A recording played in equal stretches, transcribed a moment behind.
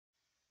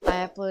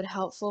I upload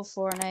helpful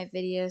Fortnite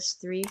videos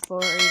 3, 4,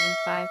 or even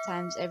 5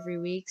 times every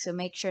week, so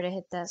make sure to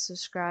hit that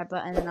subscribe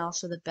button and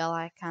also the bell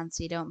icon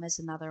so you don't miss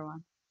another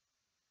one.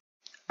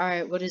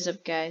 Alright, what is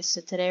up guys?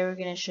 So today we're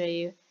going to show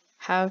you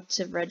how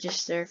to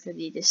register for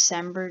the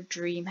December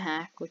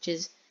DreamHack, which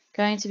is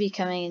going to be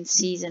coming in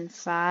Season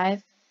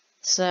 5.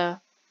 So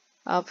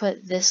I'll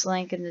put this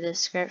link in the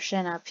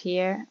description up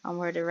here on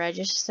where to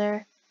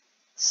register.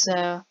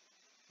 So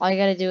all you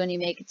gotta do when you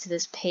make it to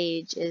this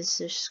page is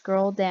to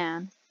scroll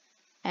down,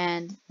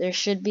 and there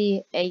should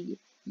be a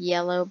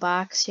yellow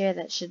box here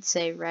that should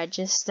say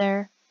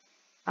register.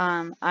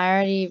 I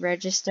already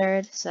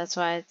registered, so that's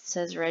why it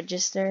says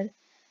registered,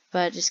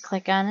 but just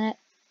click on it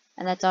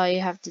and that's all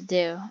you have to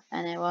do,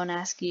 and it won't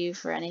ask you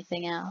for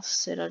anything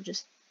else. It'll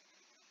just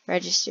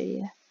register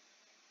you.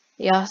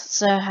 You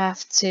also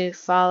have to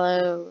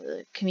follow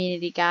the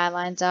community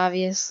guidelines,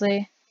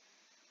 obviously.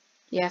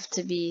 You have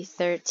to be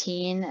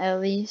 13 at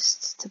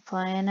least to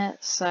play in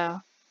it,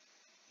 so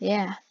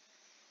yeah,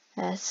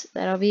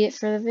 that'll be it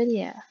for the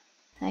video.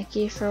 Thank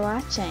you for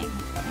watching.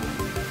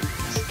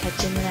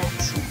 Catch you in the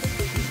next one.